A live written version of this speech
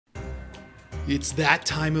It's that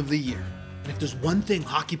time of the year, and if there's one thing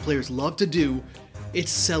hockey players love to do,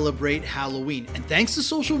 it's celebrate Halloween. And thanks to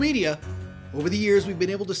social media, over the years we've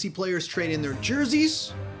been able to see players trade in their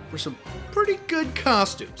jerseys for some pretty good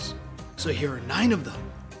costumes. So here are 9 of them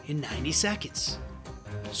in 90 seconds.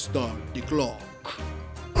 Start the clock.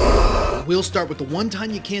 We'll start with the one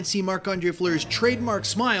time you can't see Marc-Andre Fleury's trademark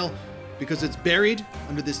smile because it's buried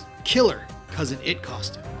under this killer Cousin It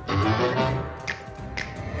costume.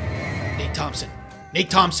 Nate Thompson. Nate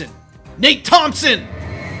Thompson. Nate Thompson!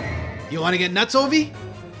 You want to get nuts, Ovi?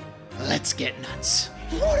 Let's get nuts.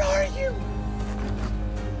 What are you?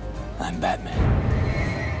 I'm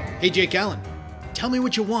Batman. Hey, Jake Allen. Tell me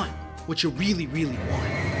what you want. What you really, really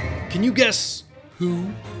want. Can you guess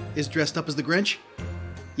who is dressed up as the Grinch?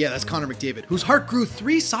 Yeah, that's Connor McDavid, whose heart grew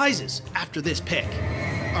 3 sizes after this pick.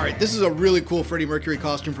 All right, this is a really cool Freddie Mercury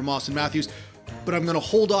costume from Auston Matthews, but I'm going to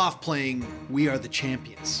hold off playing We Are the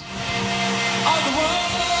Champions.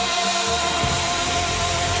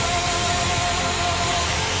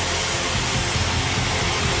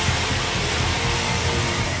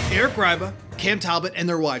 Eric Gryba, Cam Talbot, and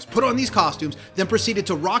their wives put on these costumes, then proceeded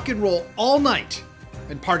to rock and roll all night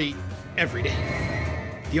and party every day.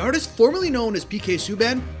 The artist formerly known as PK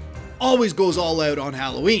Subban always goes all out on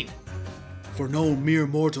Halloween, for no mere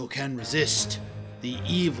mortal can resist the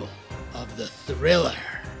evil of the thriller.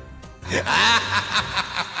 But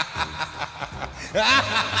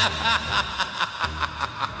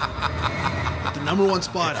the #1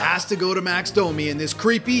 spot has to go to Max Domi in this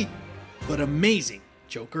creepy but amazing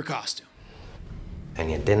Joker costume.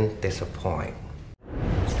 And you didn't disappoint.